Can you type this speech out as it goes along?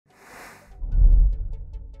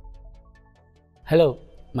Hello,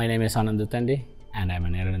 my name is Anand Uthandi and I am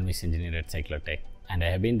an aerodynamics engineer at CycloTech, and I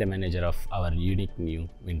have been the manager of our unique new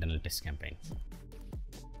wind tunnel test campaign.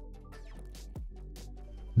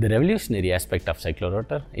 The revolutionary aspect of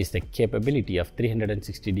CycloRotor is the capability of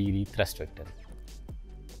 360-degree thrust vector.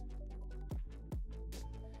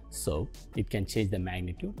 So, it can change the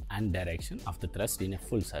magnitude and direction of the thrust in a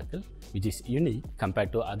full circle, which is unique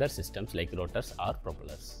compared to other systems like rotors or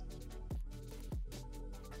propellers.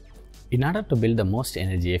 In order to build the most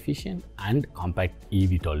energy efficient and compact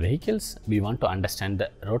eVTOL vehicles, we want to understand the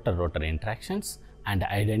rotor-rotor interactions and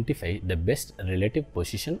identify the best relative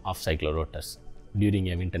position of CycloRotors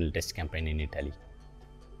during a wind tunnel test campaign in Italy.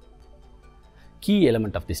 Key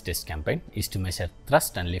element of this test campaign is to measure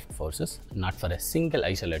thrust and lift forces not for a single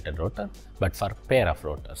isolated rotor but for pair of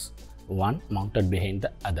rotors, one mounted behind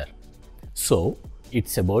the other. So,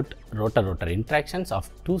 it's about rotor-rotor interactions of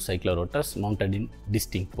two CycloRotors mounted in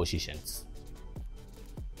distinct positions.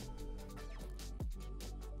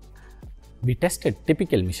 We tested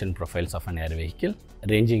typical mission profiles of an air vehicle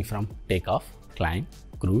ranging from takeoff, climb,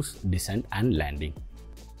 cruise, descent and landing.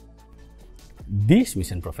 These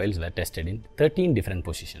mission profiles were tested in 13 different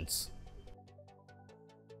positions.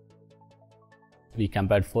 We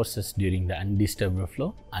compared forces during the undisturbed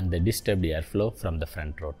flow and the disturbed airflow from the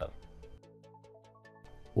front rotor.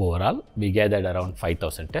 Overall, we gathered around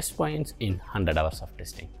 5,000 test points in 100 hours of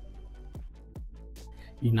testing.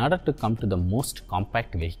 In order to come to the most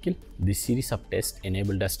compact vehicle, this series of tests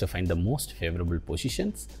enabled us to find the most favorable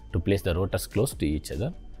positions to place the rotors close to each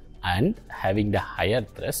other and having the higher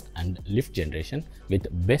thrust and lift generation with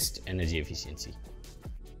best energy efficiency.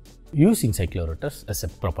 Using CycloRotors as a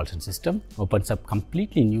propulsion system opens up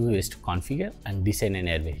completely new ways to configure and design an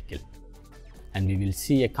air vehicle, and we will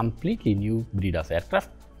see a completely new breed of aircraft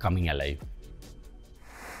coming alive.